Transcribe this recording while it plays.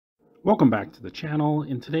Welcome back to the channel.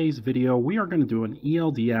 In today's video, we are going to do an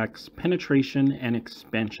ELD-X penetration and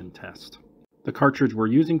expansion test. The cartridge we're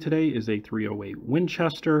using today is a 308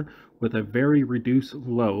 Winchester with a very reduced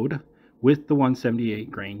load with the 178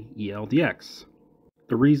 grain ELD-X.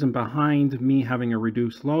 The reason behind me having a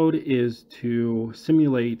reduced load is to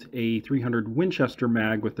simulate a 300 Winchester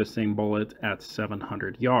mag with the same bullet at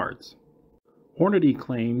 700 yards. Hornady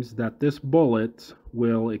claims that this bullet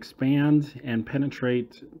will expand and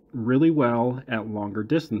penetrate really well at longer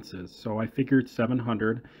distances, so I figured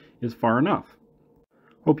 700 is far enough.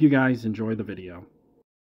 Hope you guys enjoy the video.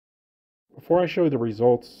 Before I show you the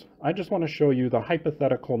results, I just want to show you the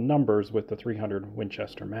hypothetical numbers with the 300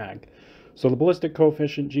 Winchester mag. So the ballistic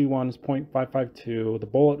coefficient G1 is 0.552, the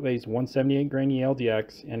bullet weighs 178 grain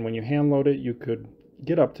ELD-X, and when you hand load it, you could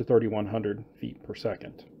get up to 3,100 feet per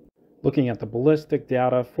second. Looking at the ballistic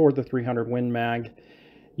data for the 300 Win mag,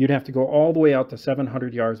 you'd have to go all the way out to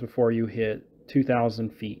 700 yards before you hit 2,000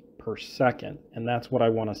 feet per second, and that's what I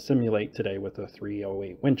want to simulate today with the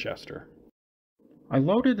 308 Winchester. I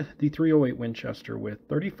loaded the 308 Winchester with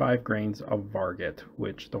 35 grains of Varget,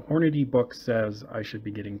 which the Hornady book says I should be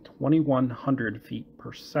getting 2,100 feet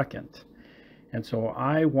per second. And so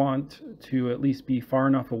I want to at least be far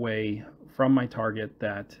enough away from my target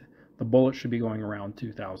that the bullet should be going around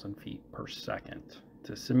 2,000 feet per second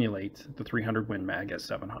to simulate the 300 Win mag at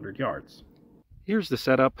 700 yards. Here's the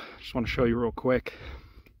setup. Just want to show you real quick.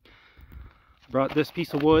 I brought this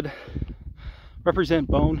piece of wood, represent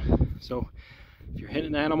bone. So if you're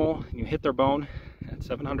hitting an animal and you hit their bone at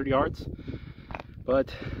 700 yards,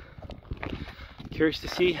 but curious to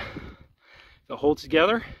see if it holds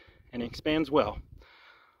together and expands well.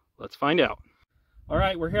 Let's find out. All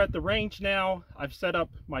right, we're here at the range now. I've set up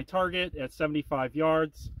my target at 75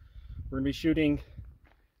 yards. We're gonna be shooting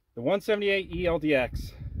the 178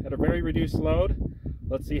 ELD-X at a very reduced load.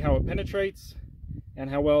 Let's see how it penetrates and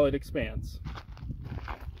how well it expands.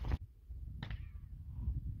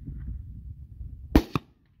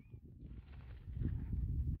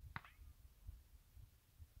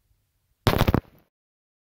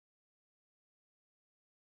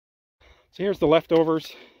 So here's the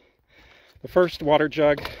leftovers. The first water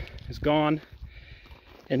jug is gone,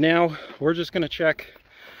 and now we're just going to check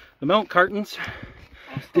the milk cartons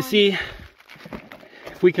to see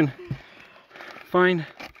if we can find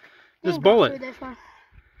this bullet.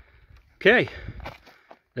 Okay,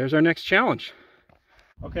 there's our next challenge.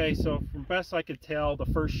 Okay, so from best I could tell, the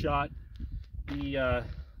first shot, the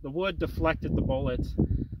wood deflected the bullet.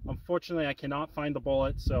 Unfortunately, I cannot find the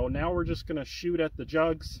bullet, so now we're just going to shoot at the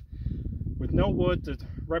jugs with no wood to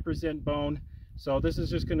represent bone. So this is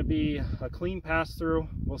just going to be a clean pass through.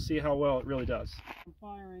 We'll see how well it really does. I'm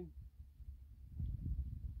firing.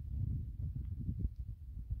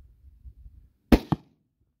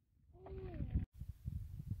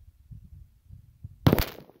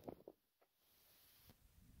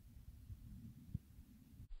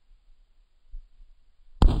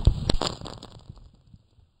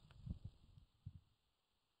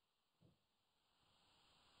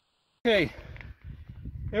 Okay,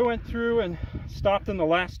 it went through and stopped in the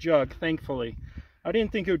last jug, thankfully. I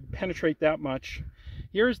didn't think it would penetrate that much.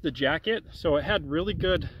 Here's the jacket, so it had really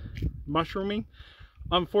good mushrooming.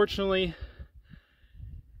 Unfortunately,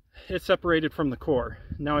 it separated from the core.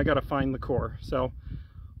 Now I gotta find the core, so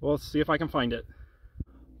we'll see if I can find it.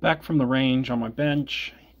 Back from the range on my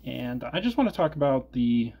bench, and I just want to talk about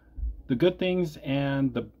the good things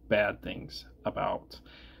and the bad things about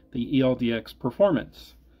the ELD-X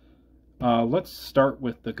performance. Let's start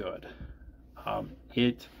with the good.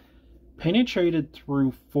 It penetrated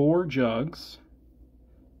through 4 jugs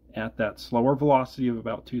at that slower velocity of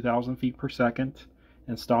about 2,000 feet per second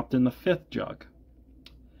and stopped in the 5th jug.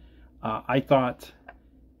 I thought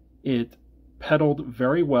it pedaled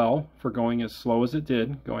very well for going as slow as it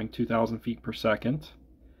did, going 2,000 feet per second.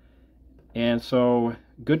 And so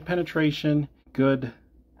good penetration, good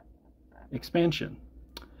expansion.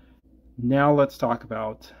 Now let's talk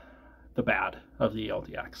about the bad of the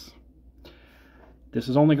ELD-X. This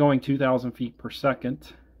is only going 2,000 feet per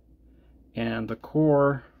second, and the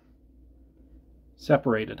core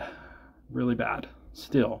separated really bad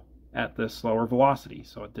still at this slower velocity,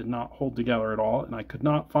 so it did not hold together at all, and I could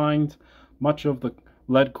not find much of the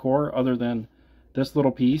lead core other than this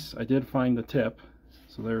little piece. I did find the tip,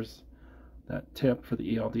 so there's that tip for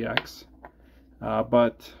the ELD-X,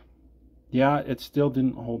 but yeah, it still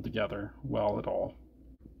didn't hold together well at all.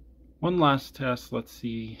 One last test, let's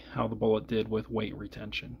see how the bullet did with weight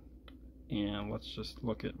retention. And let's just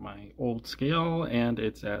look at my old scale, and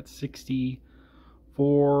it's at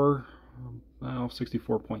 64, well,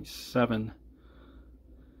 64.7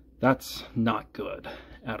 That's not good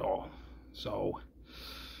at all. So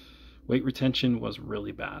weight retention was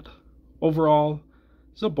really bad. Overall,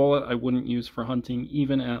 it's a bullet I wouldn't use for hunting,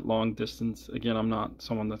 even at long distance. Again, I'm not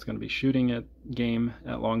someone that's going to be shooting at game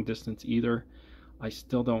at long distance either. I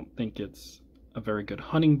still don't think it's a very good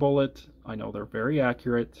hunting bullet. I know they're very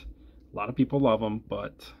accurate. A lot of people love them,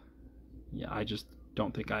 but yeah, I just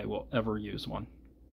don't think I will ever use one.